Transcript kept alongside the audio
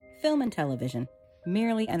film and television,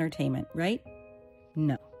 merely entertainment, right?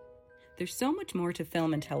 No. There's so much more to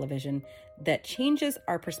film and television that changes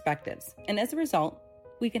our perspectives. And as a result,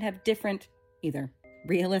 we can have different, either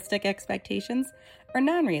realistic expectations or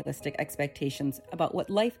non-realistic expectations about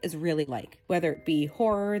what life is really like, whether it be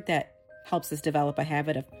horror that helps us develop a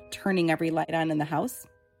habit of turning every light on in the house,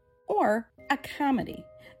 or a comedy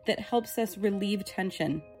that helps us relieve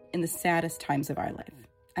tension in the saddest times of our life.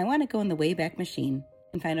 I want to go in the Wayback Machine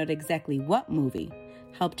and find out exactly what movie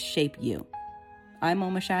helped shape you. I'm Mo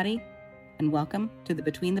Mashadi, and welcome to the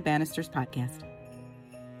Between the Bannisters podcast.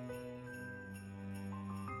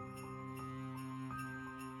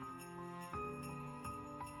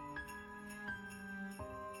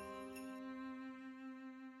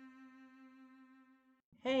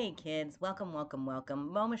 Hey kids, welcome. Mo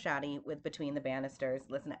Mashadi with Between the Bannisters.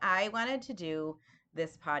 Listen, I wanted to do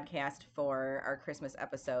this podcast for our Christmas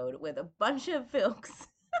episode with a bunch of folks.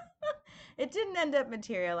 It didn't end up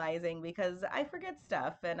materializing because I forget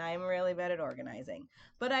stuff and I'm really bad at organizing.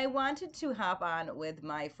 But I wanted to hop on with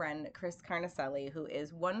my friend Chris Carnicelli, who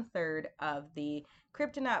is 1/3 of the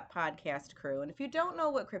Cryptonaut Podcast Crew. And if you don't know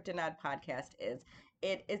what Cryptonaut Podcast is,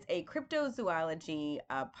 it is a cryptozoology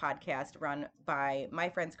podcast run by my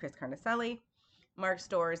friends Chris Carnicelli, Mark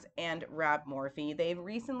Storrs, and Rob Morphy. They've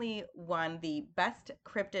recently won the Best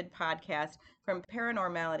Cryptid Podcast from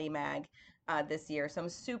Paranormality Mag this year, so I'm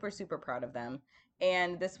super, super proud of them.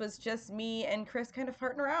 And this was just me and Chris kind of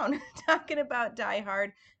farting around, talking about Die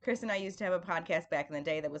Hard. Chris and I used to have a podcast back in the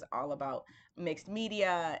day that was all about mixed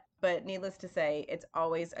media, but needless to say, it's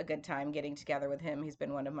always a good time getting together with him. He's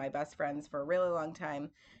been one of my best friends for a really long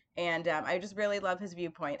time, and I just really love his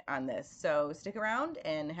viewpoint on this. So stick around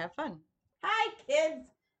and have fun. Hi, kids.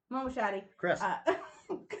 Mo Mashadi. Chris. Can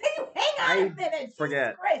you hang on a minute?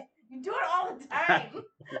 Forget. Jesus Christ. You do it all the time.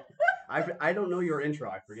 I don't know your intro.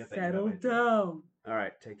 I forget that. Settle down. All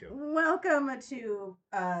right, take two. Welcome to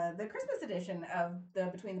the Christmas edition of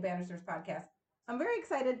the Between the Bannisters podcast. I'm very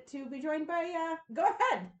excited to be joined by, go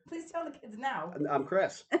ahead. Please tell the kids now. I'm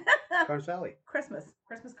Chris Carnicelli. Christmas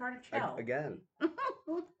Carnicelli. Again.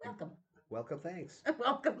 Welcome, thanks.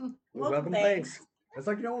 Welcome, thanks. It's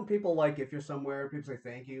like, when people, like, if you're somewhere, people say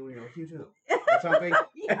thank you, and you're like, you too. Or something.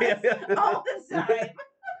 Yes, all the time.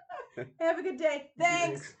 Have a good day.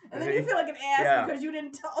 Thanks. And then you feel like an ass because you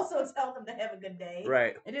didn't also tell them to have a good day.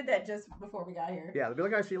 Right. I did that just before we got here. Yeah, they'll be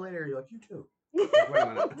like, I'll see you later. You're like, you too. Like, wait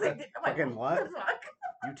a minute. Fucking what? Fuck?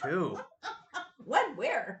 You too. What?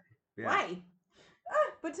 Where? Yeah. Why?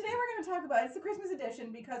 But today we're going to talk about, it's the Christmas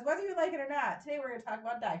edition, because whether you like it or not, today we're going to talk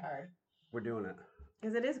about Die Hard. We're doing it.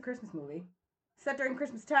 Because it is a Christmas movie. Set during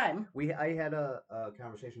Christmas time. I had a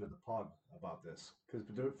conversation at the pub about this. Because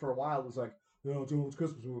for a while it was like, no, it's a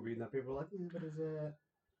Christmas movie. And then people were like, what is it?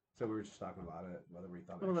 So we were just talking about it, whether we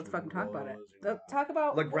thought let's fucking talk about it. Let's talk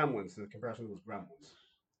about... Like Gremlins. The comparison was Gremlins.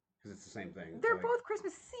 Because it's the same thing. They're both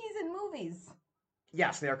Christmas season movies.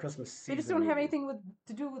 Yes, they are Christmas season. They just don't have anything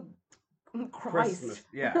to do with Christ. Christmas.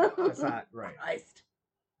 Yeah, that's not right. Christ.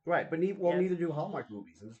 Right, but neither do Hallmark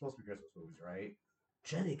movies. And they're supposed to be Christmas movies, right?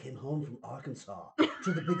 Jenny came home from Arkansas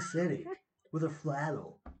to the big city with her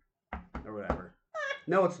flannel. Or whatever.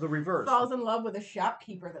 No, it's the reverse. Falls in love with a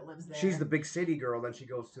shopkeeper that lives there. She's the big city girl, then she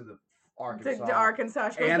goes to the Arkansas. To Arkansas.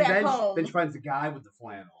 She goes back home. Then she finds the guy with the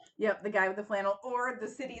flannel. Yep, the guy with the flannel. Or the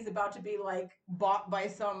city's about to be, like, bought by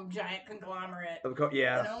some giant conglomerate.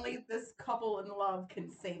 Yeah. And only this couple in love can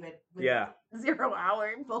save it with 0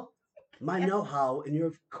 hour. My know-how in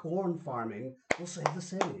your corn farming will save the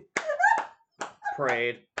city.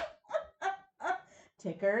 Prayed.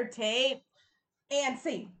 Ticker tape. And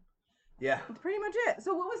scene. Yeah. That's pretty much it.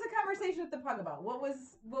 So what was the conversation at the pub about? What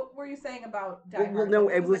were you saying about Die Hard? Well, no,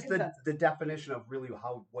 it was the definition of really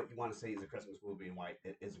what you want to say is a Christmas movie and why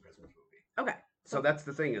it is a Christmas movie. Okay. So that's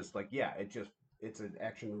the thing is, like, yeah, it's an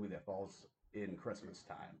action movie that falls in Christmas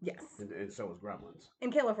time. Yes. And so is Gremlins.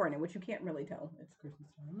 In California, which you can't really tell it's Christmas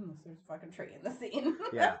time unless there's a fucking tree in the scene.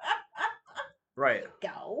 Yeah. Right.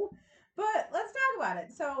 Go. But let's talk about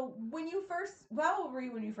it. So how old were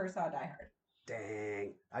you when you first saw Die Hard?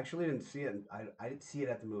 Dang. I actually didn't see it. I didn't see it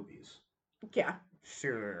at the movies. Yeah.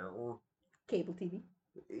 Sure. Cable TV.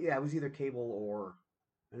 Yeah, it was either cable or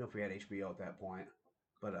I don't know if we had HBO at that point.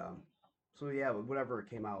 But so yeah, whatever it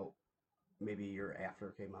came out, maybe a year after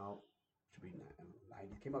it came out. Should be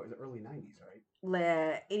 90. It came out in the early 90s,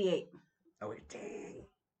 right? 88. Oh wait, dang.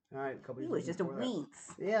 All right, a couple years. He was just a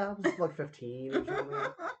weens. Yeah, I was like 15 or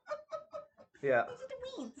something. Yeah. He was just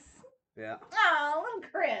a weens. Yeah. Oh, little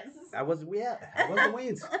Chris. I was a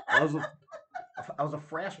weens. I was a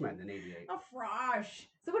freshman in '88. A frosh.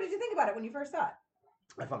 So what did you think about it when you first saw it?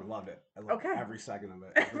 I fucking loved it. I loved Okay. every second of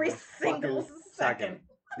it. Every single second.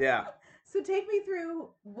 Yeah. So take me through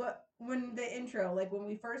when the intro, like when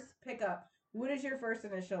we first pick up, what is your first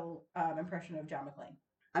initial impression of John McClane?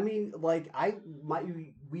 I mean, like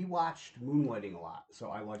we watched Moonlighting a lot, so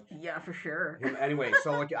I liked Yeah, for sure. him anyway.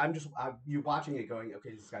 So like you're watching it, going,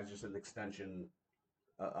 okay, this guy's just an extension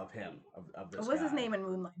of him of this. What's guy. his name in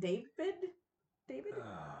Moonlight? David?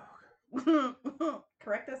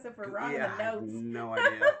 Correct us if we're wrong in the I have notes. no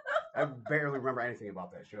idea. I barely remember anything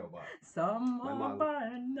about that show, but Someone by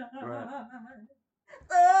night. Right.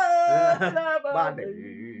 Oh, Body.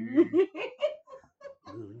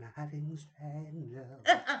 Moonlighting stranger.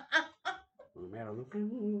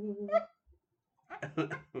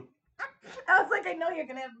 I was like, I know you're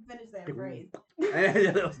gonna have to finish that phrase.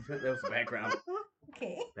 that was the background.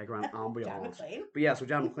 Okay. Background ambiance. John McClane. But yeah, so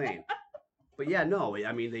John McClane. But yeah, no,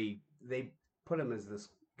 I mean they put him as this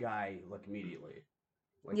guy like immediately.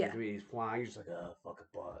 Like he's flying, he's just like, oh, fuck a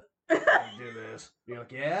butt. I do this. And you're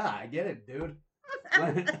like, yeah, I get it, dude.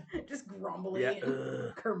 Just grumbly Yeah,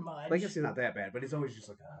 curmudge. Like, I guess he's not that bad, but he's always just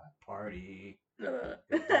like, party.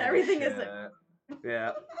 Everything is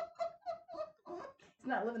yeah. He's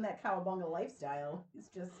not living that cowabunga lifestyle. He's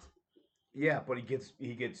just But he gets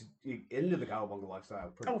into the cowabunga lifestyle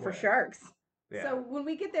pretty quick. for sharks. Yeah. So when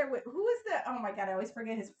we get there, who is the? Oh my god, I always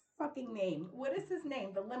forget his fucking name. What is his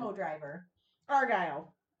name? The limo driver,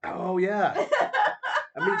 Argyle. Oh yeah.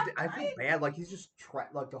 I mean, I feel bad. Like he's just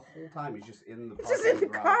like the whole time he's just in the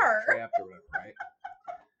car, trapped or whatever, right?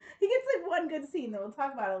 He gets like one good scene that we'll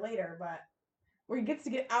talk about it later, but where he gets to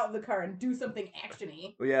get out of the car and do something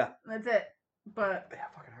actiony. Well, yeah. That's it. But yeah,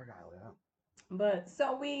 fucking Argyle, yeah. But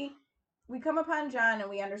so we come upon John and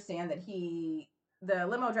we understand that the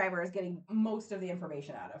limo driver, is getting most of the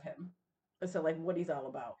information out of him. So like what he's all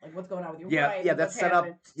about, like what's going on with your wife. Yeah, that's set up.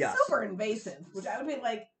 Yeah, super invasive. Which I would be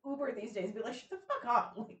like Uber these days, be like, shut the fuck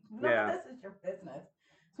up. Like none of this is your business.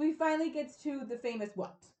 So he finally gets to the famous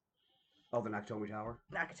what? Oh, the Nakatomi Tower.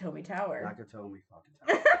 Nakatomi Tower. Nakatomi fucking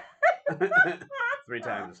Tower. 3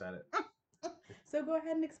 times I said it. So go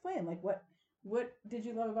ahead and explain. Like what did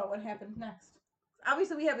you love about what happened next?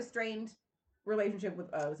 Obviously, we have a strained relationship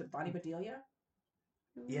with was it Bonnie Bedelia?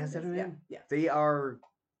 Yeah, is that her name? Yeah. They are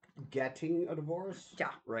getting a divorce. Yeah.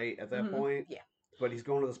 Right at that point. Yeah. But he's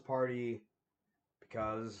going to this party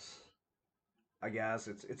because I guess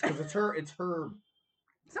it's because it's her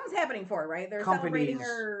something's happening for her, right? They're celebrating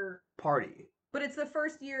her party. But it's the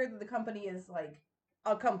first year that the company is like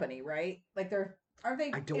a company, right? Like aren't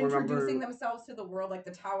they remember. introducing themselves to the world? Like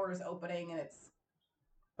the tower is opening and it's.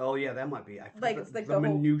 Oh yeah, that might be. I like it's like the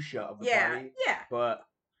minutia of the party. Yeah. But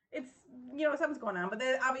it's something's going on. But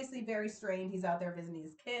they're obviously very strained. He's out there visiting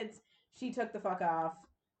his kids. She took the fuck off,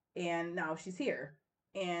 and now she's here.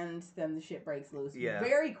 And then the shit breaks loose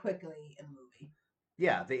very quickly in the movie.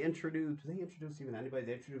 Yeah, they introduced even anybody.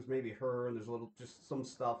 They introduced maybe her, and there's just some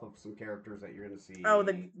stuff of some characters that you're gonna see. Oh,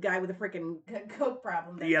 the guy with the freaking coke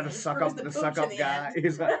problem. The suck up guy.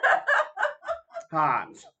 He's like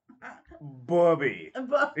Hans, Bubby,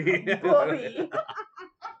 Bubby,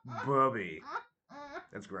 Bubby.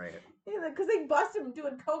 That's great. Because they bust him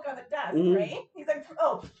doing coke on the desk, right? He's like,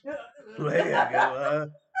 oh. Hey,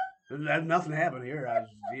 nothing happened here. I was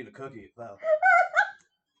just eating a cookie. Well,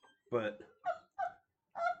 but.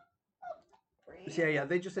 Yeah,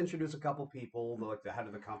 they just introduce a couple people, like the head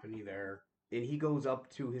of the company there, and he goes up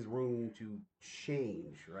to his room to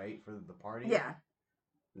change, right, for the party. Yeah,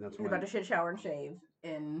 and that's he's about to shit, shower, and shave.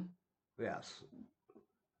 Yes,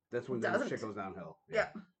 that's when the shit goes downhill. Yeah.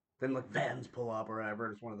 Then like vans pull up or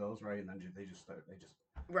whatever. It's one of those, right? And then they just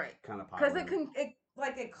right kind of because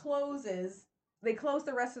it closes. They close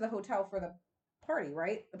the rest of the hotel for the party,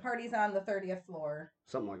 right? The party's on the 30th floor.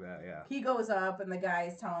 Something like that, yeah. He goes up and the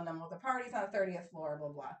guy's telling them, well, the party's on the 30th floor, blah,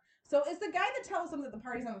 blah. So is the guy that tells them that the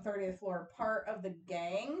party's on the 30th floor part of the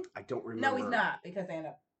gang? I don't remember. No, he's not, because they end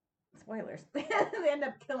up, spoilers, they end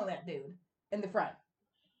up killing that dude in the front.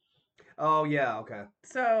 Oh, yeah, okay.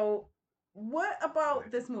 So what about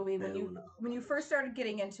this movie, when you first started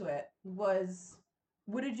getting into it, what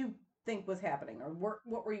did you think was happening? Or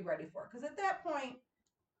what were you ready for? Because at that point,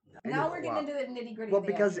 now we're getting into the nitty gritty. Well,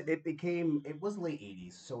 because it was late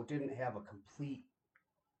 80s, so it didn't have a complete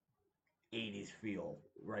 80s feel,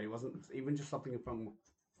 right? It wasn't even just something from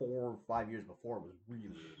 4 or 5 years before. It was really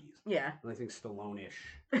 80s. Yeah. And I think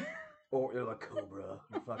Stallone-ish. Or like Cobra.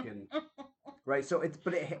 Fucking. Right, so it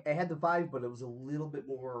had the vibe, but it was a little bit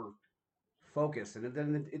more focused. And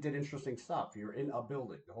then it did interesting stuff. You're in a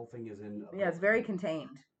building. The whole thing is in a building. Yeah, it's very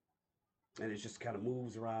contained. And it just kind of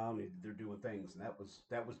moves around. And they're doing things, and that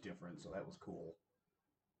was different. So that was cool.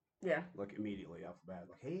 Yeah. Like, immediately off the bat.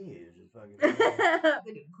 Like, hey, it's just fucking...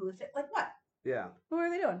 They do cool shit. Like what? Yeah. What are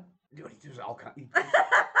they doing? Dude, he's just all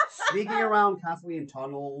sneaking around constantly in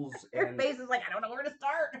tunnels. Your And face is like, I don't know where to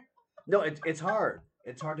start. no, it's hard.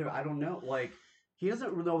 It's hard to... I don't know. Like, he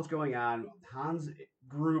doesn't know what's going on. Hans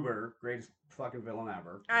Gruber, greatest fucking villain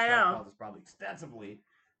ever. I We've know. talked about this probably extensively.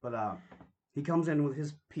 But he comes in with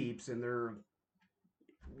his peeps, and they're...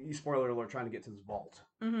 Spoiler alert, trying to get to this vault.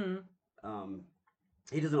 Mm-hmm.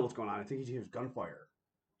 He doesn't know what's going on. I think he hears gunfire.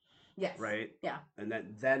 Yes. Right? Yeah. And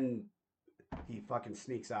then he fucking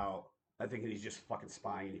sneaks out. I think he's just fucking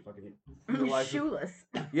spying, and he fucking He's shoeless.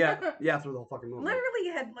 Yeah, through the whole fucking movie. Literally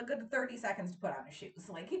had a good 30 seconds to put on his shoes.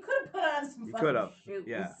 Like, he could have put on some He fucking could've, shoes.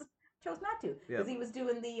 yeah. Chose not to. Yeah. Because he was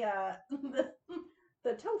doing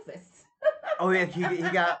the toe fists. Oh yeah, he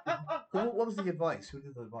got. What was the advice? Who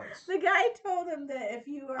did the advice? The guy told him that if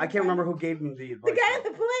you are... I can't remember who gave him the advice. The guy on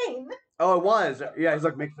the plane. Oh, it was. Yeah, he's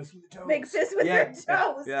like, make fists with your toes. Make fists with your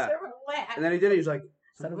toes. Yeah. Whack. And then he did it. He's like,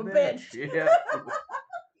 Son of a bitch. Yeah.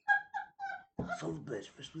 Son of a bitch,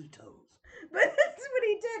 fist with your toes. But that's what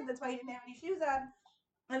he did. That's why he didn't have any shoes on.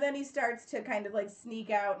 And then he starts to kind of like sneak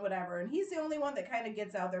out and whatever. And he's the only one that kind of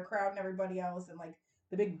gets out there, crowding everybody else in like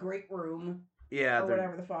the big great room. Yeah. Or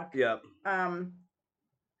whatever the fuck. Yep. And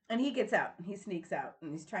he gets out and he sneaks out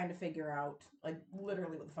and he's trying to figure out like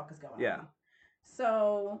literally what the fuck is going on. Yeah.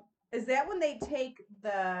 So is that when they take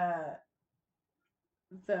the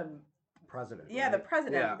president? Yeah, right? the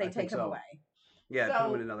president. Yeah, they I take think him so. away. Yeah, So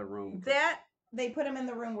put him in another room. That they put him in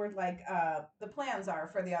the room where like the plans are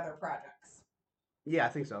for the other projects. Yeah, I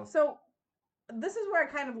think so. So this is where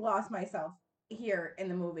I kind of lost myself here in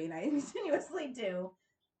the movie, and I continuously do.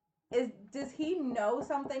 Does he know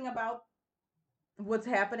something about what's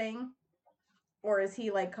happening, or is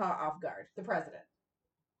he like caught off guard? The president,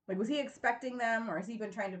 like, was he expecting them, or has he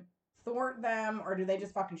been trying to thwart them, or do they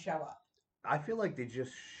just fucking show up? I feel like they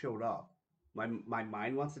just showed up. My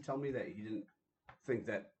mind wants to tell me that he didn't think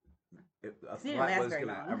that a threat was going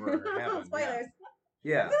to ever happen. Spoilers.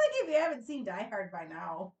 Yeah. I feel like if you haven't seen Die Hard by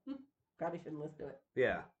now, probably shouldn't listen to it.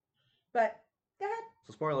 Yeah. But go ahead.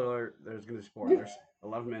 So spoiler alert, there's going to be spoilers.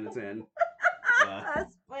 11 minutes in.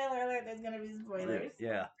 Spoiler alert, there's going to be spoilers.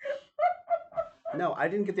 Yeah. No, I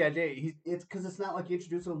didn't get the idea. It's because it's not like he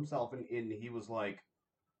introduced himself and he was like,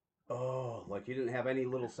 oh, like he didn't have any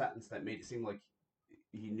little sentence that made it seem like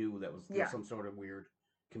he knew that was some sort of weird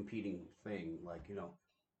competing thing. Like,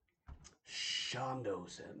 Shondo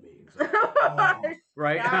sent me. Like, oh,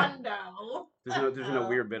 right? Shondo. There's no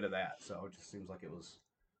weird bit of that, so it just seems like it was.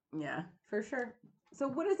 Yeah, for sure. So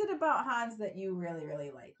what is it about Hans that you really,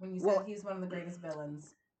 really like? When you said he's one of the greatest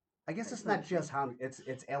villains. I guess it's not just Hans,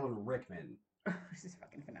 it's Alan Rickman. This is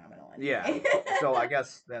fucking phenomenal. Anyway. Yeah. So I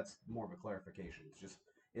guess that's more of a clarification.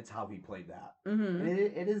 It's how he played that. Mm-hmm. And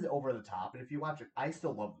it is over the top. And if you watch it, I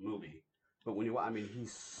still love the movie. But when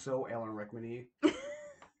he's so Alan Rickman-y.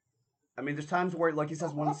 I mean, there's times where like he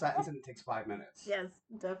says one sentence and it takes 5 minutes. Yes,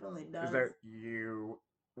 definitely does. Is there, you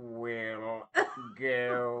will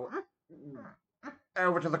go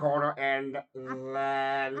over to the corner and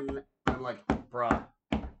then I'm like, bruh,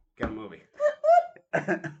 get a movie.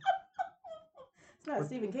 It's not a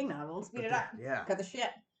Stephen King novel. Speed it up. Yeah. Cut the shit.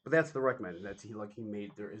 But that's the Rickman. He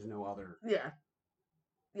made. There is no other. Yeah.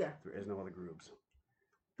 Yeah. There is no other groups.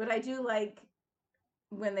 But I do like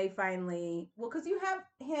when they finally, because you have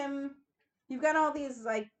him, you've got all these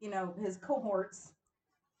like his cohorts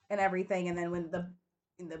and everything, and then when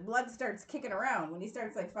the blood starts kicking around, when he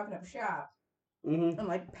starts like fucking up shop and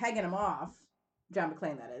like pegging them off, John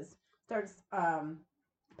McClane that is, starts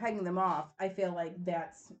pegging them off. I feel like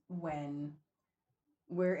that's when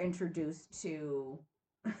we're introduced to.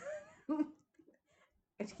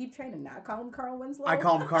 I keep trying to not call him Carl Winslow. I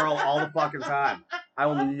call him Carl all the fucking time. I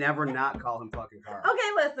will never not call him fucking Carl.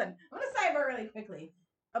 Okay, listen. I'm going to sidebar really quickly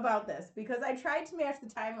about this because I tried to match the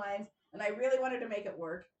timelines and I really wanted to make it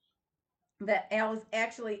work. That Alice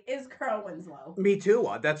actually is Carl Winslow. Me too.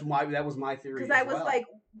 That was my theory. Because I was like,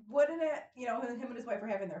 wouldn't it? Him and his wife are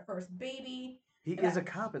having their first baby. He is a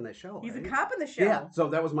cop in that show. He's right? a cop in the show. Yeah. So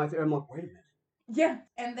that was my theory. I'm like, wait a minute. Yeah,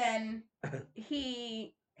 and then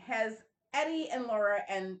he has Eddie and Laura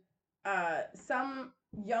and some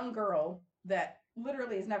young girl that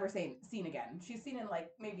literally is never seen again. She's seen in like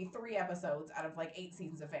maybe 3 episodes out of like 8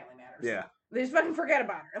 seasons of Family Matters. Yeah. They just fucking forget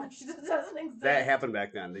about her. Like she just doesn't exist. That happened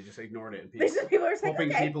back then. They just ignored it. And people are saying,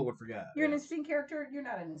 hoping okay, people would forget. You're an interesting character. You're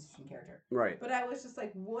not an interesting character. Right. But I was just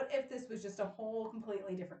like, what if this was just a whole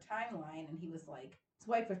completely different timeline and he was like, his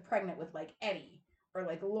wife was pregnant with like Eddie or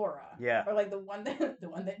like Laura. Yeah. Or like the one that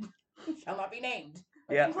shall not be named.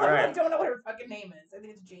 Like, Yeah, I right. don't know what her fucking name is. I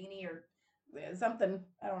think it's Janie or something,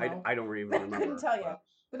 I don't know. I don't even remember. I couldn't tell you.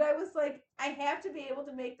 But I was like, I have to be able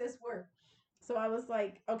to make this work. So I was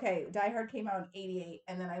like, okay, Die Hard came out in 88,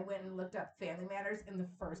 and then I went and looked up Family Matters, and the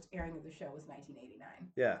first airing of the show was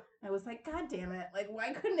 1989. Yeah. I was like, God damn it. Like,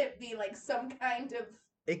 why couldn't it be like some kind of...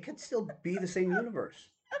 It could still be the same universe.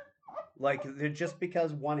 Like, just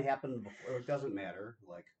because one happened before, it doesn't matter.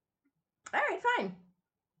 Like, all right, fine.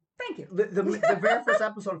 Thank you. The very first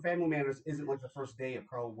episode of Family Matters isn't like the first day of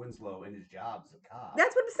Carl Winslow in his job as a cop.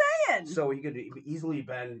 That's what I'm saying. So he could easily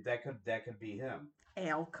been that could be him.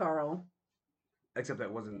 Al Carl. Except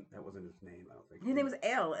that wasn't his name. I don't think his name was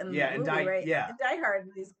Al in the movie, Die, right? Yeah, in Die Hard,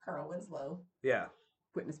 he's Carl Winslow. Yeah.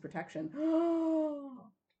 Witness protection.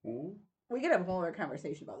 Ooh. We could have a whole other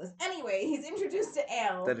conversation about this. Anyway, he's introduced to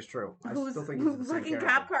Al. That is true. I still think whose fucking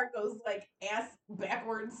cop car goes like ass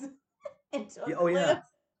backwards into a cliff.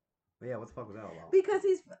 Yeah, what the fuck was that about? Because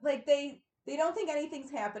he's like they don't think anything's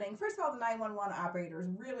happening. First of all, the 911 operators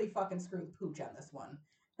really fucking screwed the pooch on this one,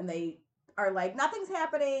 and they are like, nothing's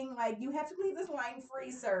happening. Like, you have to leave this line free,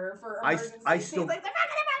 sir, for emergency. He's like, they're not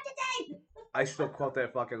gonna today. I still quote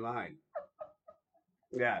that fucking line.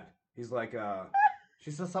 Yeah, he's like, she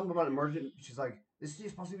says something about emergent. She's like, this is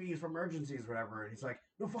supposed to be used for emergencies, or whatever. And he's like,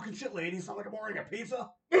 no fucking shit, lady. It's not like I'm ordering a pizza.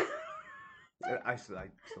 I still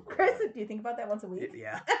Chris, do you think about that once a week?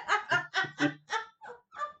 Yeah. That's kind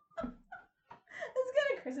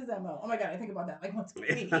of Chris's MO. Oh my god, I think about that like once a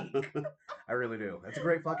week. I really do. That's a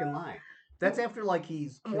great fucking line. That's after like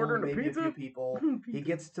he's killed maybe a few people. He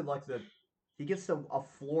gets to like a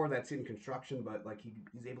floor that's in construction, but like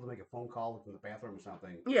he's able to make a phone call from the bathroom or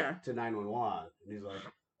something. Yeah. To 911, and he's like,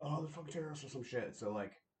 "Oh, the fucking terrorists or some shit." So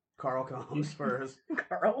like, Carl comes first.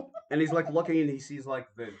 Carl. And he's like looking, and he sees like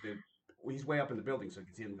he's way up in the building, so he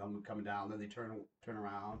can see him coming down. Then they turn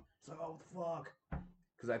around. It's like, oh, what the fuck?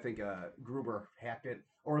 Because I think Gruber hacked it,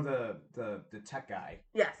 or the tech guy.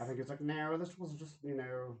 Yes. I think it's like, no, this was just,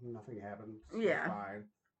 nothing happened. Yeah. Fine.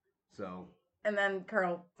 So. And then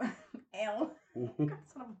Carl, Al, God,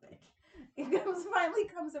 son of a bitch, he finally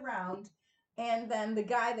comes around, and then the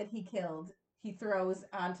guy that he killed, he throws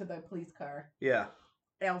onto the police car. Yeah.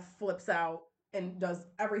 Al flips out and does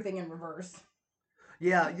everything in reverse.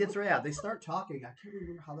 Yeah, that's right. Yeah, they start talking. I can't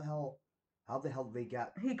remember how the hell they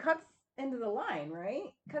got. He cuts into the line,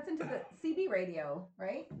 right? Cuts into the CB radio,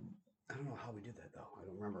 right? I don't know how we did that though. I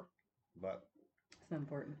don't remember, but it's not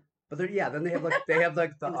important. But then they have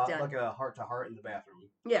like the like a heart to heart in the bathroom.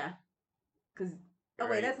 Yeah, because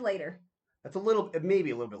wait, that's later. That's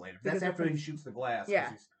maybe a little bit later. That's after he shoots the glass. Yeah,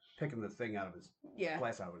 he's picking the thing out of his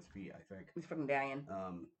glass out of his feet. I think he's fucking dying.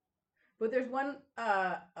 But there's one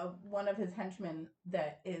of his henchmen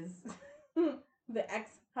that is the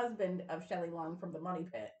ex-husband of Shelley Long from the Money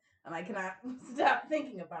Pit, and I cannot stop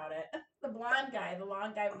thinking about it. The blonde guy, the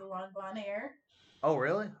long guy with the long blonde hair. Oh,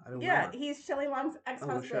 really? I don't know. He's Shelley Long's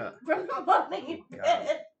ex-husband from the Money Pit.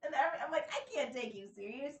 And I'm like, I can't take you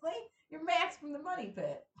seriously. You're Max from the Money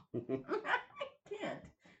Pit. I can't.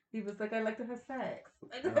 He was like, I like to have sex.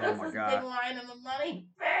 Like, that's his big line in the Money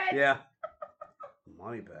Pit. Yeah.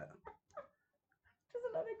 Money Pit. Which is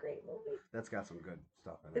another great movie. That's got some good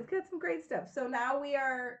stuff in it. It's got some great stuff. So now we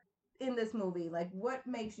are in this movie. Like, what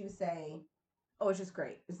makes you say, oh, it's just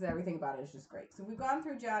great. It's everything about it is just great. So we've gone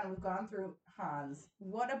through John and we've gone through Hans.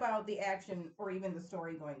 What about the action or even the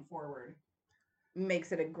story going forward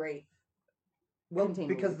makes it a great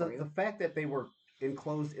because the fact that they were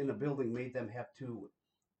enclosed in a building made them have to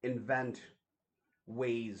invent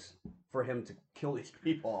ways for him to kill these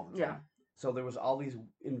people all the time. Yeah. So there was all these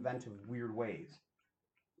inventive, weird ways.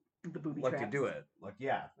 The booby traps. To do it. Like,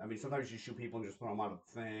 yeah. I mean, sometimes you shoot people and just throw them out of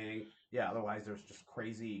the thing. Yeah, otherwise there's just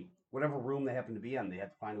crazy... Whatever room they happen to be in, they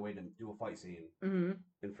have to find a way to do a fight scene. Mm-hmm.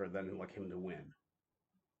 And for then, like, him to win.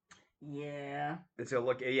 Yeah. And so,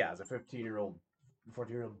 look, yeah, as a 14-year-old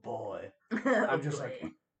boy, I'm just like...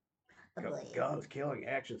 Guns, killing,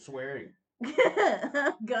 action, swearing.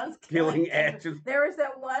 Guns, killing, action. There was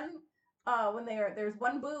that one... when there's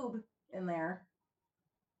one boob in there.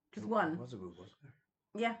 Just one. Was a boob, was there?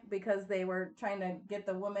 Yeah, because they were trying to get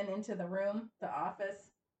the woman into the room, the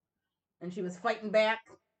office, and she was fighting back.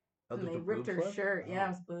 Oh, and they ripped her shirt. Oh. Yeah, it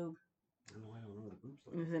was boob. I don't know the boobs.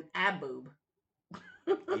 It was an ab-boob.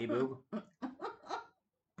 A-boob?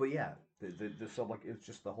 But yeah, so like it's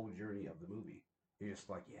just the whole journey of the movie. You're just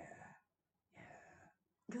like, yeah.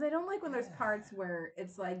 Because I don't like when there's parts where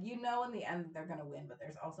it's like, in the end they're going to win, but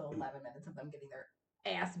there's also 11 minutes of them getting their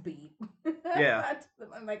ass beat. Yeah.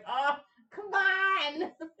 I'm like, oh, come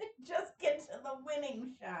on. Just get to the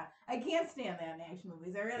winning shot. I can't stand that in action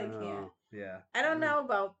movies. I really can't. Yeah. I don't know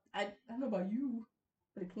about you,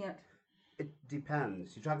 but I can't. It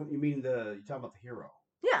depends. You talking about the hero?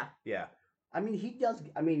 Yeah. Yeah. I mean, he does.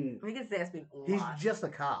 I mean, He gets asked me a lot. he's just a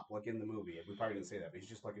cop, like in the movie. We probably didn't say that, but he's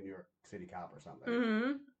just like a New York City cop or something.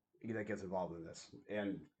 Mm-hmm. That gets involved in this,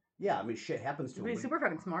 and yeah, I mean, shit happens to him. But he's super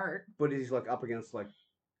fucking smart. But he's like up against like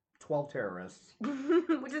 12 terrorists,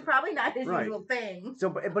 which is probably not his usual thing. So,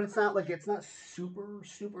 but it's not like it's not super.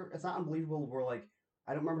 It's not unbelievable. Where like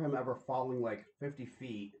I don't remember him ever falling like 50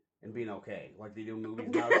 feet and being okay, like they do in movies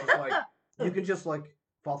now. It's just like you can just like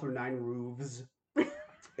fall through 9 roofs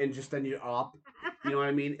and just then you're up. You know what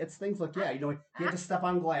I mean? It's things like he had to step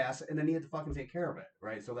on glass and then he had to fucking take care of it,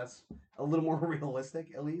 right? So that's a little more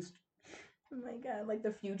realistic, at least. Oh my god, like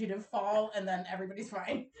the fugitive fall and then everybody's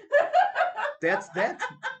fine. That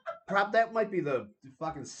might be the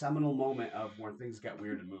fucking seminal moment of when things got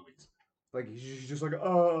weird in movies. Like he's just like,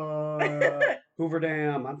 Hoover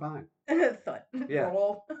Dam, I'm fine. Thud. Yeah.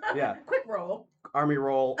 Roll. Yeah. Quick roll. Army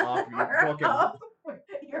roll off your booking.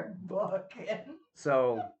 Your booking.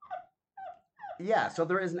 So, yeah, so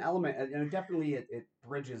there is an element, and definitely it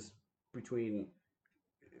bridges between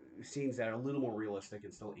scenes that are a little more realistic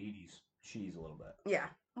and still 80s cheese a little bit. Yeah.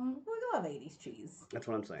 We love 80s cheese. That's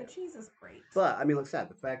what I'm saying. The cheese is great. But, I mean, like I said,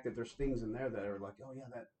 the fact that there's things in there that are like, oh, yeah,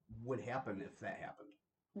 that would happen if that happened.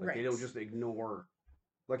 Like, they don't just ignore...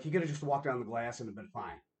 Like, he could have just walked down the glass and have been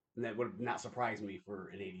fine. And that would have not surprised me for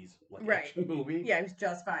an 80s action movie. Yeah, he was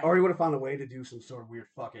just fine. Or he would have found a way to do some sort of weird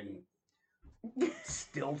fucking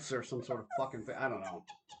stilts or some sort of fucking thing. I don't know.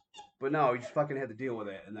 But no, he just fucking had to deal with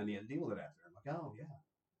it. And then he had to deal with it after. I'm like, oh, yeah.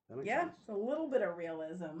 That makes sense. It's a little bit of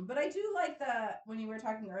realism. But I do like when you were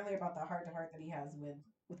talking earlier about the heart-to-heart that he has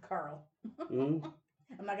with Carl. Mm-hmm.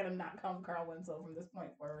 I'm not going to not call him Carl Winslow from this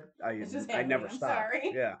point forward. I never stopped.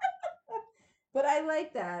 Sorry. Yeah. But I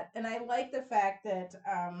like that. And I like the fact that,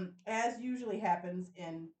 as usually happens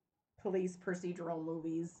in police procedural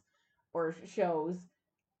movies or shows,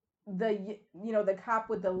 the cop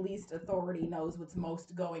with the least authority knows what's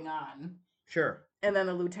most going on. Sure. And then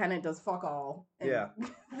the lieutenant does fuck all. And yeah.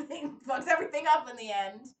 he fucks everything up in the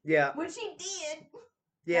end. Yeah. Which he did.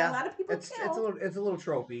 Yeah. And a lot of people killed. It's a little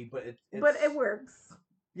tropey, but but it works.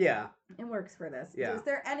 Yeah. It works for this. Yeah. Is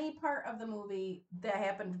there any part of the movie that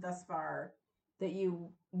happened thus far that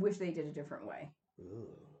you wish they did a different way?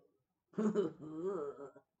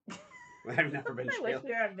 I've never been. I wish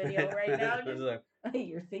we were on video right now.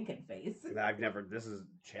 Your thinking face. This is a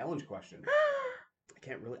challenge question. I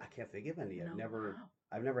can't think of any. I've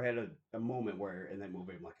never had a moment where in that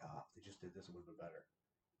movie I'm like, oh, if they just did this, it would have been better.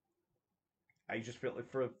 I just feel like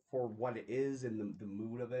for what it is and the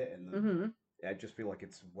mood of it, and I just feel like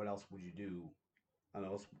it's what else would you do? I don't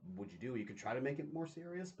know, what else would you do? You could try to make it more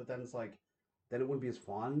serious, but then it's like, then it wouldn't be as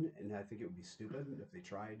fun, and I think it would be stupid if they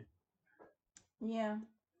tried. Yeah.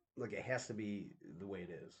 Like, it has to be the way it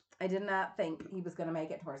is. I did not think he was going to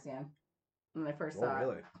make it towards the end when I first saw it. Oh,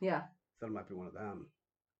 really? Yeah. I thought it might be one of them.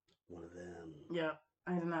 One of them. Yeah.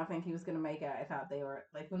 I did not think he was going to make it. I thought they were,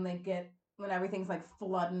 like, when everything's, like,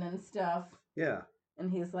 flooding and stuff. Yeah. And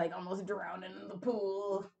he's, like, almost drowning in the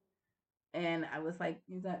pool. And I was like,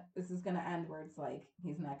 this is going to end where it's like,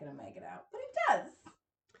 he's not going to make it out. But he does.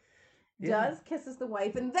 Yeah. Kisses the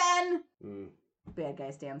wife, and then bad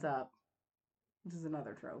guy stands up. Which is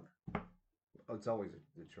another trope. Oh, it's always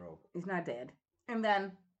a trope. He's not dead. And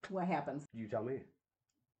then what happens? You tell me.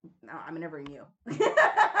 No, I'm interviewing you. Look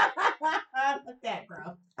that,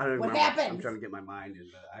 bro. What happens? I'm trying to get my mind in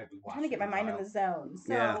I'm trying to get my mind in the zone.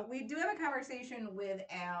 So we do have a conversation with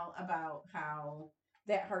Al about how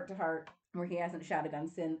that heart-to-heart where he hasn't shot a gun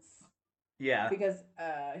since. Yeah. Because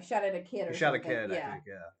he shot at a kid or something. Shot a kid, I think,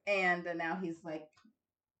 yeah. And now he's like,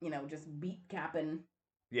 just beat capping.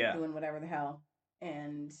 Yeah. Doing whatever the hell.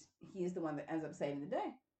 And he's the one that ends up saving the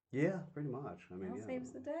day. Yeah, pretty much. I mean, Al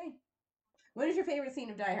saves the day. What is your favorite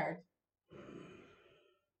scene of Die Hard?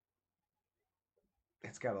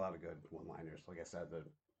 It's got a lot of good one-liners. Like I said, the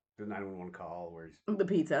 911 call where he's... The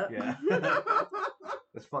pizza. Yeah.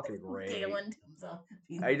 It's fucking great. Galen to himself.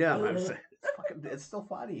 I know. It's still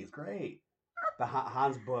funny. It's great. The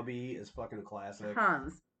Hans Bubby is fucking a classic.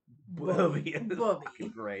 Hans Bubby is fucking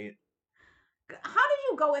great. How did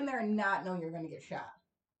you go in there and not know you're going to get shot?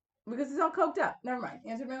 Because it's all coked up. Never mind.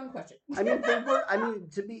 Answer my own question. I mean, they were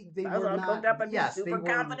all coked up and super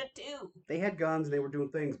confident too. They had guns and they were doing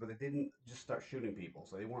things, but they didn't just start shooting people.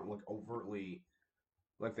 So they weren't like overtly,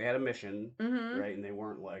 like they had a mission, right? And they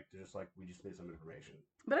weren't like, just like, we just need some information.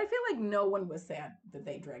 But I feel like no one was sad that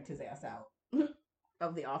they dragged his ass out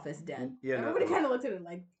of the office dead. Yeah, everybody kind of looked at it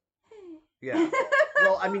like, hey. Yeah.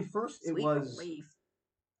 Well, I mean, first it was... relief.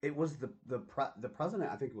 It was the president.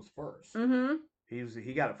 I think was first. Mm-hmm.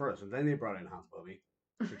 He got it first, and then they brought in Hans Bubby.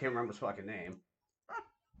 I can't remember his fucking name.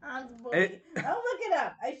 Hans Booby. I'll look it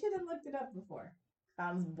up. I should have looked it up before.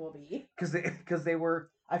 Hans Booby. Because they were.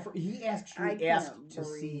 He actually asked to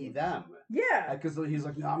see them. Yeah. Because he's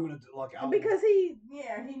like, no, I'm gonna look out. Because he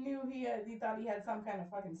knew he thought he had some kind of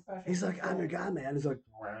fucking special. He's like, I'm your guy, man. He's like,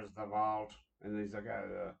 where's the vault? And then he's like,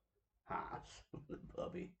 Hans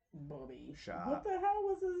Booby. Shop. What the hell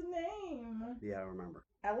was his name? Yeah, I remember.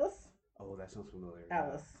 Ellis. Oh, that sounds familiar.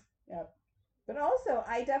 Ellis. Yeah. Yep. But also,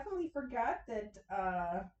 I definitely forgot that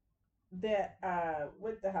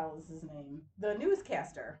what the hell is his name? The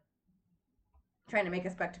newscaster. Trying to make a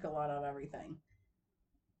spectacle out of everything.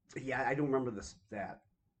 Yeah, I don't remember that.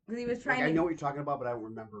 Because he was trying I know what you're talking about, but I don't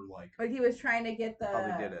remember, like he was trying to get how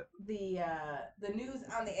they did it. The news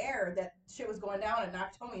on the air that shit was going down in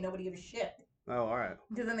Nakatomi. Nobody gave a shit. Oh, all right.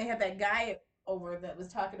 Because then they had that guy over that was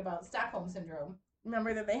talking about Stockholm Syndrome.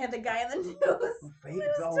 Remember that they had the guy in the news? He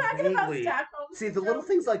was talking about Stockholm See, the little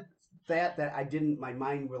things like that I didn't, my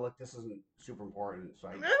mind were like, this isn't super important. So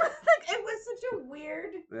it was such a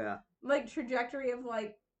weird trajectory of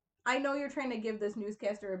like, I know you're trying to give this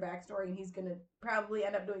newscaster a backstory and he's going to probably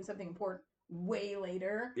end up doing something important way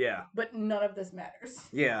later. Yeah. But none of this matters.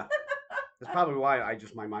 Yeah. That's probably why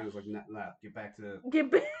my mind was like, nah, get back to the fucking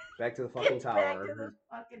tower. Back to the fucking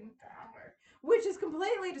tower. Which is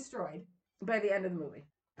completely destroyed by the end of the movie.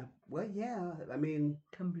 Well, yeah. I mean,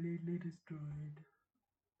 completely destroyed.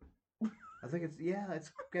 I think it's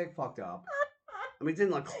getting fucked up. I mean, it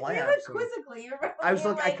didn't like collapse. You look quizzically. I was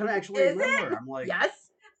like, I couldn't actually remember. I'm like, yes.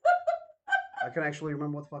 I can actually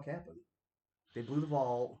remember what the fuck happened. They blew the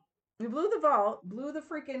vault. We blew the vault, blew the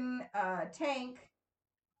freaking tank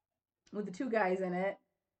with the two guys in it,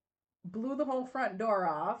 blew the whole front door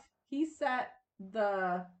off. He set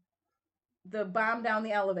the bomb down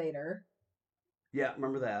the elevator. Yeah,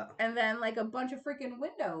 remember that. And then like a bunch of freaking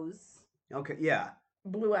windows. Okay, yeah.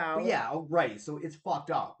 Blew out. But yeah, right. So it's fucked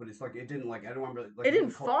up, but it's like it didn't like I don't remember. Like, it didn't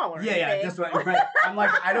fall or anything. Yeah, that's what I'm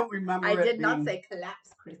like. I don't remember. I did not say collapse,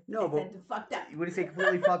 Chris. No, but fucked up. When you say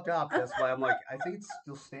completely fucked up, that's why I'm like, I think it's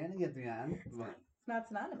still standing at the end. But... It's not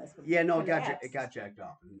synonymous with. Yeah, no, it got jacked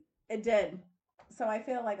up. It did. So I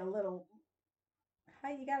feel like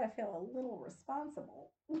you gotta feel a little responsible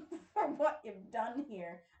for what you've done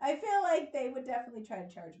here. I feel like they would definitely try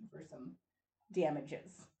to charge him for some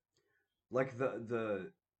damages. Like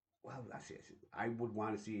I would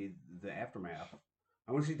want to see the aftermath.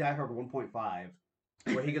 I want to see Die Hard 1.5,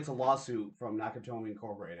 where he gets a lawsuit from Nakatomi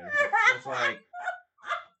Incorporated. It's like,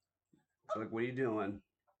 what are you doing?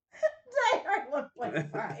 Die Hard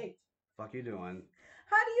 1.5. Fuck you doing?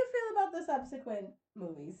 How do you feel about the subsequent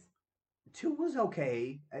movies? 2 was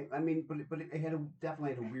okay. I mean, but it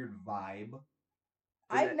definitely had a weird vibe.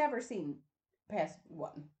 I've never seen past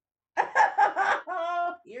 1.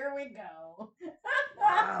 Here we go.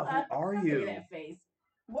 Wow, who are you? Look at that face.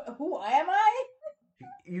 Who am I?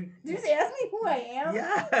 You just ask me who I am?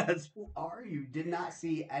 Yes. Who are you? Did not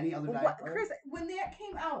see any other Die Hard? Chris, when that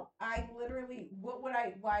came out, I literally,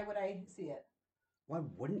 why would I see it? Why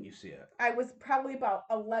wouldn't you see it? I was probably about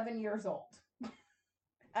 11 years old.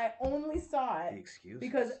 I only saw it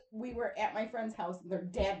because we were at my friend's house and their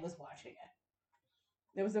dad was watching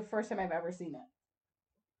it. It was the first time I've ever seen it.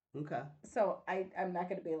 Okay. So I'm not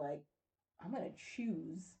going to be like, I'm going to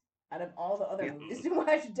choose out of all the other movies to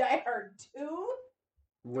watch Die Hard 2,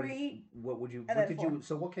 3.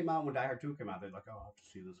 So what came out when Die Hard 2 came out? They're like, oh, I'll have to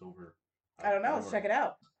see this over. I don't know. Let's check it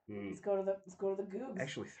out. Let's go to the Google.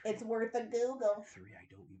 Actually, 3. It's worth a Google. 3, I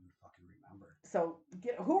don't even fucking remember. So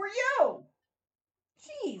who are you?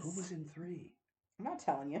 Jeez. Who was in 3? I'm not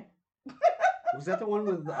telling you. Was that the one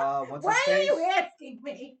with what's Why his face? are you asking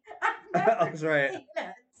me? I've never That's right. seen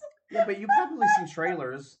it. Yeah, but you probably seen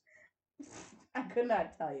trailers. I could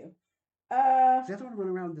not tell you. Is that the one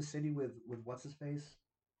running around the city with what's his face?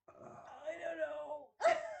 I don't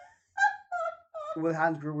know. With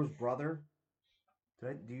Hans Gruber's brother.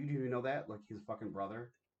 Do you know that? Like his fucking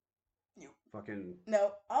brother?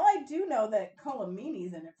 No. All I do know that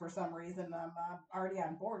Colomini's in it for some reason. I'm already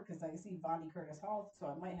on board because I see Vonnie Curtis Hall, so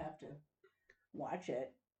I might have to watch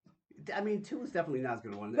it. I mean, 2 is definitely not as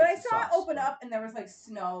good a one. But I saw it open up and there was like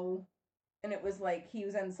snow, and it was like he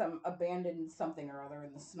was in some abandoned something or other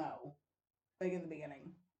in the snow, like in the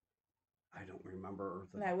beginning. I don't remember.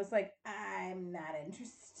 And I was like, I'm not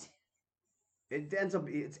interested. It ends up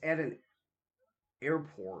it's at an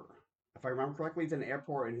airport. If I remember correctly, it's an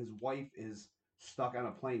airport, and his wife is stuck on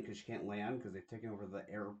a plane because she can't land because they've taken over the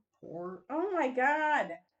airport. Oh my god!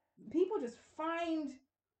 People just find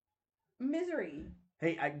misery.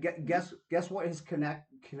 Hey, guess what his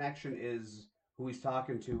connection is? Who he's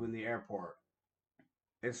talking to in the airport?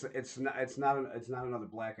 it's not another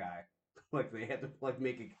black guy. Like they had to like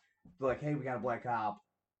make it like, hey, we got a black cop.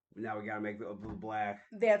 Now we gotta make the blue black.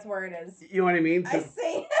 That's where it is. You know what I mean? I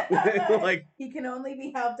see. Like he can only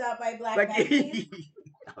be helped out by black like guys.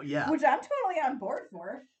 oh, yeah. Which I'm totally on board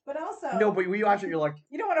for. But also, no, but when you watch it, you're like,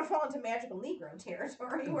 you don't want to fall into magical Negro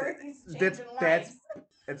territory where he's that's changing lives.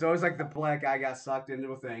 it's always like the black guy got sucked into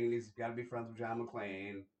a thing and he's got to be friends with John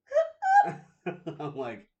McClane. I'm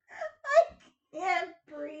like, I can't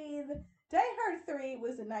breathe. Die Hard 3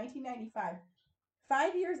 was in 1995,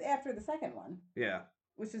 5 years after the second one. Yeah.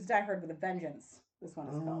 Which is Die Hard with a Vengeance. This one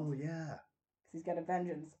is called. Oh yeah. He's got a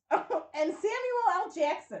vengeance. Oh, and Samuel L.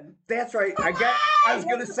 Jackson. That's right. I was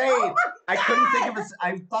gonna say I couldn't think of it.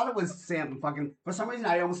 I thought it was Sam fucking. For some reason,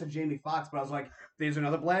 I almost said Jamie Foxx, but I was like, "There's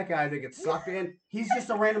another black guy that gets sucked in. He's just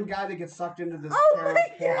a random guy that gets sucked into this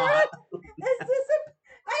terrorist plot." Is this a?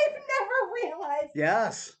 I've never realized.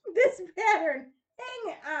 Yes. This pattern.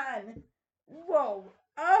 Hang on. Whoa.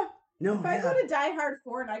 No. If I go to Die Hard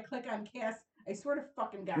 4 and I click on cast, I sort of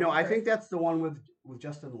fucking got it. No, I think that's the one with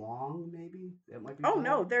Justin Long. Maybe that might be. Oh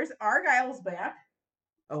no, there's Argyle's back.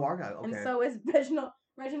 Oh, Argyle. Okay. And so is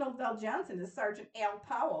Reginald Bell Johnson is Sergeant Al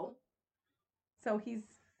Powell. So he's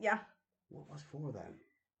What was 4 then?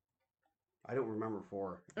 I don't remember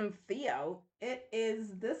 4. And Theo,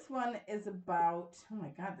 this one is about, oh my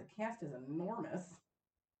god, the cast is enormous.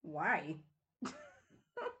 Why?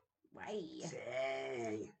 Why?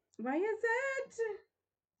 Dang. Why is it?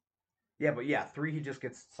 Yeah, but 3 he just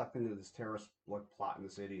gets sucked into this terrorist plot in the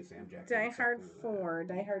city and Sam Jackson. Die Hard 4,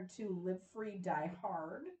 Die Hard 2, Live Free, Die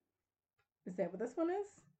Hard. Is that what this one is?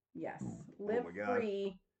 Yes. Live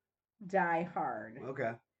Free, Die Hard.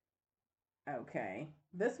 Okay. Okay.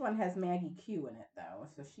 This one has Maggie Q in it, though,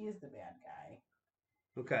 so she is the bad guy.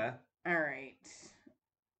 Okay. All right.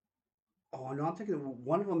 Oh, no, I'm thinking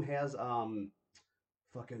one of them has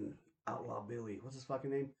fucking Outlaw Billy. What's his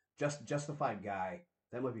fucking name? Justified Guy.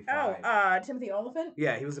 That might be 5. Oh, Timothy Olyphant?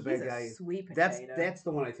 Yeah, he was a bad guy. Sweet potato. That's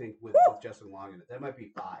the one I think with Justin Long in it. That might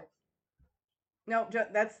be 5. No,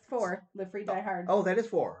 that's 4. Live Free, Die Hard. Oh, that is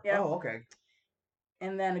 4. Yep. Oh, okay.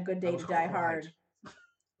 And then A Good Day to Die Hard.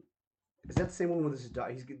 Is that the same one with his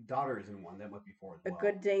daughter? His daughter is in one. That might be 4 as well. A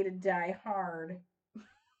Good Day to Die Hard.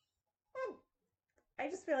 I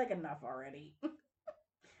just feel like enough already.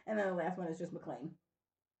 And then the last one is just McClane.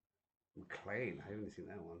 McClane? I haven't seen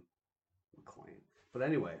that one. McClane. But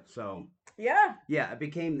anyway, so yeah, it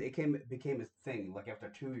became a thing. Like after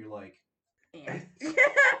 2, you're like, yeah.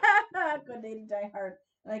 Good Day to Die Hard.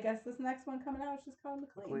 And I guess this next one coming out is just called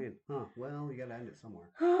McClane. Huh? Well, you gotta end it somewhere.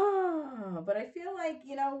 But I feel like,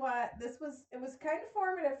 you know what? It was kind of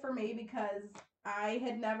formative for me because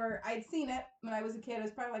I'd seen it when I was a kid. It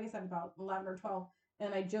was probably, like I said, about 11 or 12,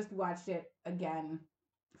 and I just watched it again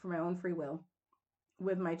for my own free will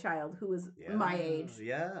with my child who was my age.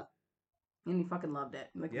 Yeah. And he fucking loved it.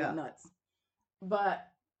 Like, went nuts. But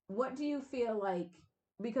what do you feel like,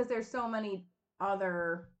 because there's so many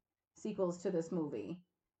other sequels to this movie,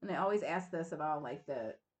 and I always ask this about, like,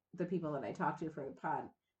 the people that I talk to for the pod.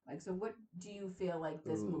 Like, so what do you feel like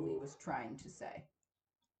this movie was trying to say?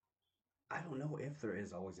 I don't know if there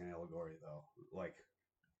is always an allegory, though. Like,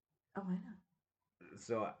 oh, I know.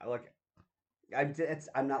 So, like,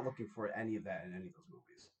 I'm not looking for any of that in any of those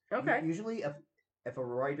movies. Okay. Usually, if a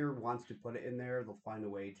writer wants to put it in there, they'll find a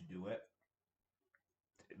way to do it.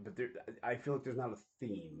 But I feel like there's not a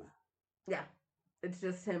theme. Yeah. It's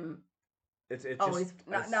just him. It's always.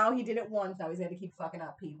 Now he did it once. Now he's got to keep fucking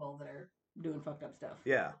up people that are doing fucked up stuff.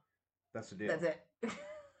 Yeah. That's the deal. That's it.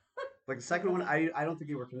 Like the second one, I don't think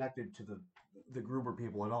they were connected to the Gruber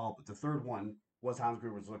people at all. But the third one was Hans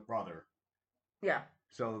Gruber's brother. Yeah.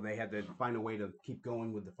 So they had to find a way to keep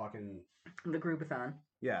going with the fucking... The Grubathon.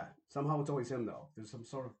 Yeah. Somehow it's always him, though. There's some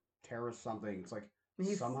sort of terrorist something. It's like,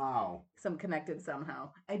 somehow. Some connected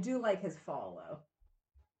somehow. I do like his fall, though.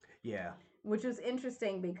 Yeah. Which is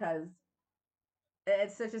interesting because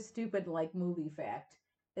it's such a stupid, like, movie fact,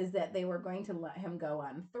 is that they were going to let him go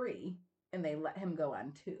on 3, and they let him go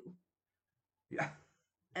on 2. Yeah.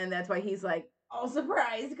 And that's why he's like, all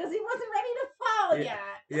surprised, because he wasn't ready to fall yet.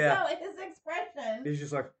 Yeah. So his expression... He's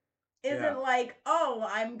just like... Isn't like, oh,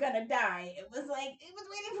 I'm gonna die. It was like, it was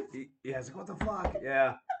waiting for... Yeah, it's like, what the fuck?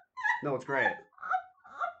 Yeah. No, it's great.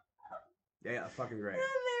 Yeah, fucking great.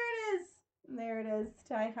 And there it is.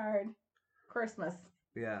 Die Hard. Christmas.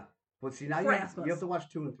 Yeah. But see, now you have to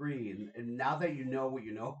watch 2 and 3, and now that you know what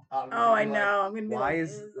you know about it, I know. I'm gonna be why like,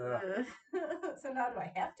 is so now do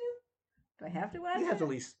I have to? Do I have to watch it? You have to at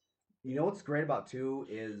least... You know what's great about 2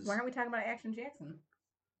 is... Why aren't we talking about Action Jackson?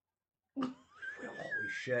 Holy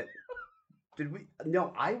shit. Did we?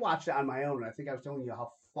 No, I watched it on my own. And I think I was telling you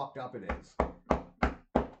how fucked up it is.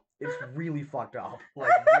 It's really fucked up. Like,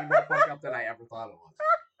 way more fucked up than I ever thought it was.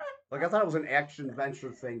 Like, I thought it was an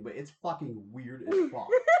action-adventure thing, but it's fucking weird as fuck.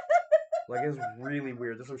 Like, it's really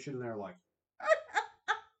weird. There's some shit in there like,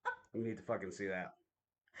 we need to fucking see that.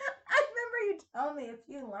 I remember you telling me a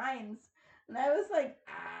few lines, and I was like,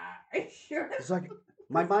 are you sure? It's like,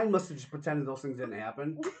 my mind must have just pretended those things didn't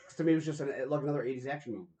happen. Because to me, it was just like another 80s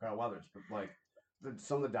action movie, Carl Weathers. But, like,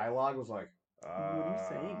 some of the dialogue was like, what are you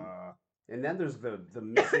saying? And then there's the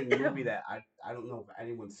missing movie that I don't know if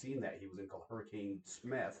anyone's seen that he was in, called Hurricane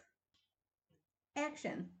Smith.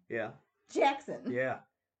 Action. Yeah. Jackson. Yeah.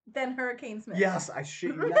 Then Hurricane Smith. Yes, I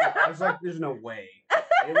shit you not. I was like, there's no way.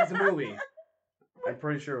 It was a movie. I'm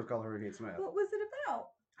pretty sure it was called Hurricane Smith. What was it about?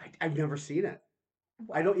 I've never seen it.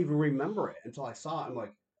 What? I don't even remember it until I saw it. I'm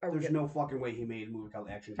like, there's no fucking way he made a movie called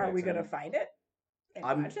Action Jackson. Are we going to find it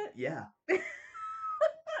and watch it? Yeah.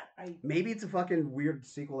 Maybe it's a fucking weird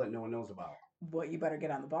sequel that no one knows about. Well, you better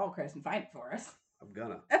get on the ball, Chris, and find it for us. I'm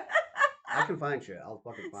gonna. I can find shit. I'll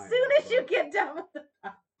fucking find it. As soon as you get done with the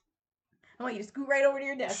I want you to scoot right over to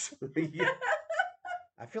your desk. Yeah.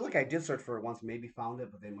 I feel like I did search for it once, maybe found it,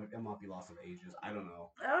 but it might be lost in ages. I don't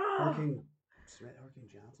know. Oh. Hurricane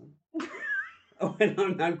Johnson? Oh,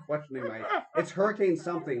 and I'm questioning it's Hurricane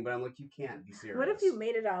something, but I'm like, you can't be serious. What if you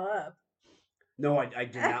made it all up? No, I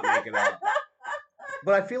did not make it up.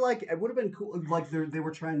 But I feel like it would have been cool, like they were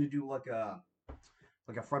trying to do like a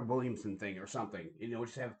Fred Williamson thing or something. You know,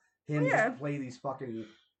 just have him just play these fucking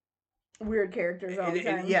weird characters all the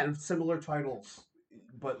time. And similar titles,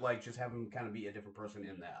 but like just have him kind of be a different person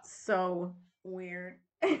in that. So weird.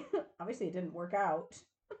 Obviously, it didn't work out.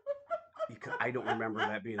 I don't remember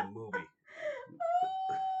that being a movie.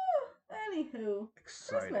 Anywho,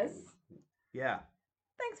 exciting. Christmas. Yeah.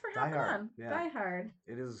 Thanks for hopping on. Yeah. Die Hard.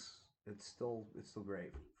 It is. It's still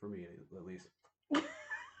great for me, at least.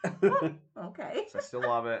 Okay. So I still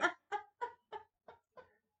love it.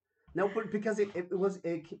 No, but because it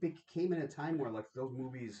came in a time where like those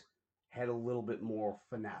movies had a little bit more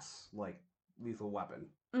finesse, like Lethal Weapon.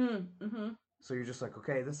 Mm-hmm. So you're just like,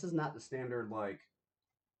 okay, this is not the standard like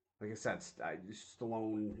I said,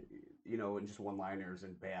 Stallone, you know, and just one-liners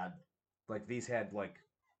and bad. Like these had like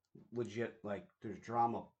legit like there's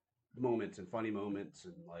drama moments and funny moments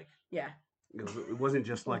and like it wasn't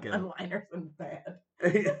just like one-liners and bad.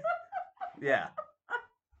 Yeah.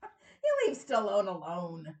 You leave Stallone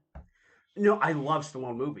alone. No, I love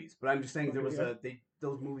Stallone movies, but I'm just saying there was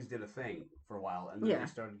those movies did a thing for a while, and then they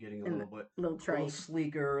started getting a little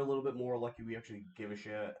sleeker, a little bit more like we actually give a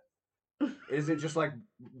shit. It isn't just like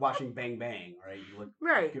watching Bang Bang, right? You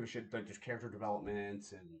like give a shit like there's character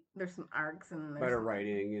developments and there's some arcs and better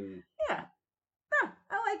writing and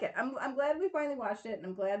I like it. I'm glad we finally watched it, and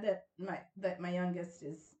I'm glad that my youngest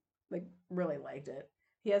is like really liked it.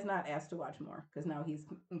 He has not asked to watch more because now he's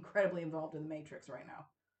incredibly involved in the Matrix right now.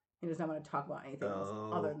 He does not want to talk about anything else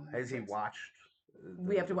other than Has he watched?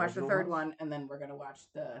 We have to watch the third one, and then we're going to watch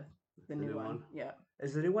the new one. Yeah.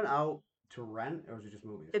 Is the new one out to rent, or is it just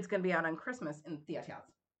movies? It's going to be out on Christmas in theaters.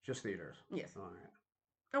 Just theaters? Yes. All right.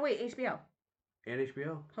 Oh, wait, HBO. And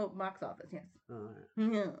HBO? Oh, box office, yes. All right.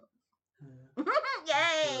 Yeah.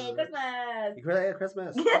 Yay! Christmas!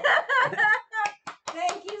 Christmas!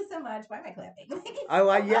 Thank you so much. Why am I clapping?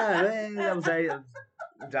 That was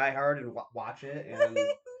Die Hard and watch it. And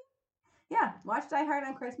yeah, watch Die Hard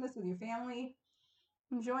on Christmas with your family.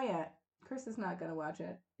 Enjoy it. Chris is not going to watch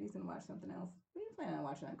it. He's going to watch something else. What are you planning on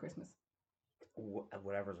watching on Christmas?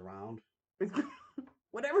 Whatever's around.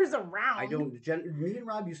 Whatever's around. I don't. Me and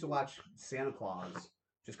Rob used to watch Santa Claus,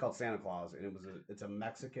 just called Santa Claus, and it's a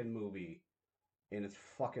Mexican movie, and it's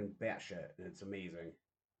fucking batshit, and it's amazing.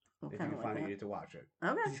 If you can find it, you need to watch it.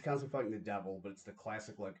 Okay. He's constantly fighting the devil, but it's the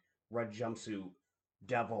classic like red jumpsuit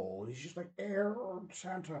devil, and he's just like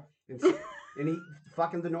Santa, and he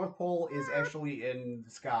fucking the North Pole is actually in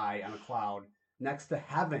the sky on a cloud next to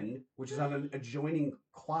heaven, which is on an adjoining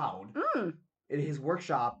cloud. In his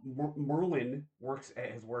workshop, Merlin works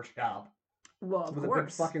at his workshop. Well, of with course. a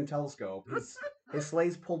big fucking telescope. His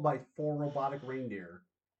sleigh's pulled by 4 robotic reindeer.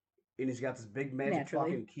 And he's got this big magic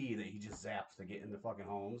fucking key that he just zaps to get into fucking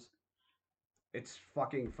homes. It's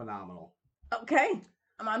fucking phenomenal. Okay.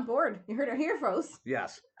 I'm on board. You heard it here, folks.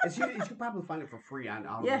 Yes. You should probably find it for free on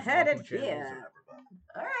you had it here.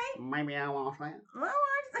 All right. Maybe I won't find it.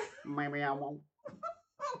 Maybe I won't.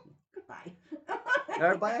 Goodbye. All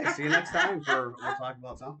right, bye. See you next time we'll talk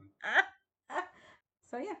about something.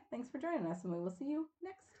 So yeah, thanks for joining us, and we will see you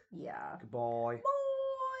next year. Goodbye. Bye.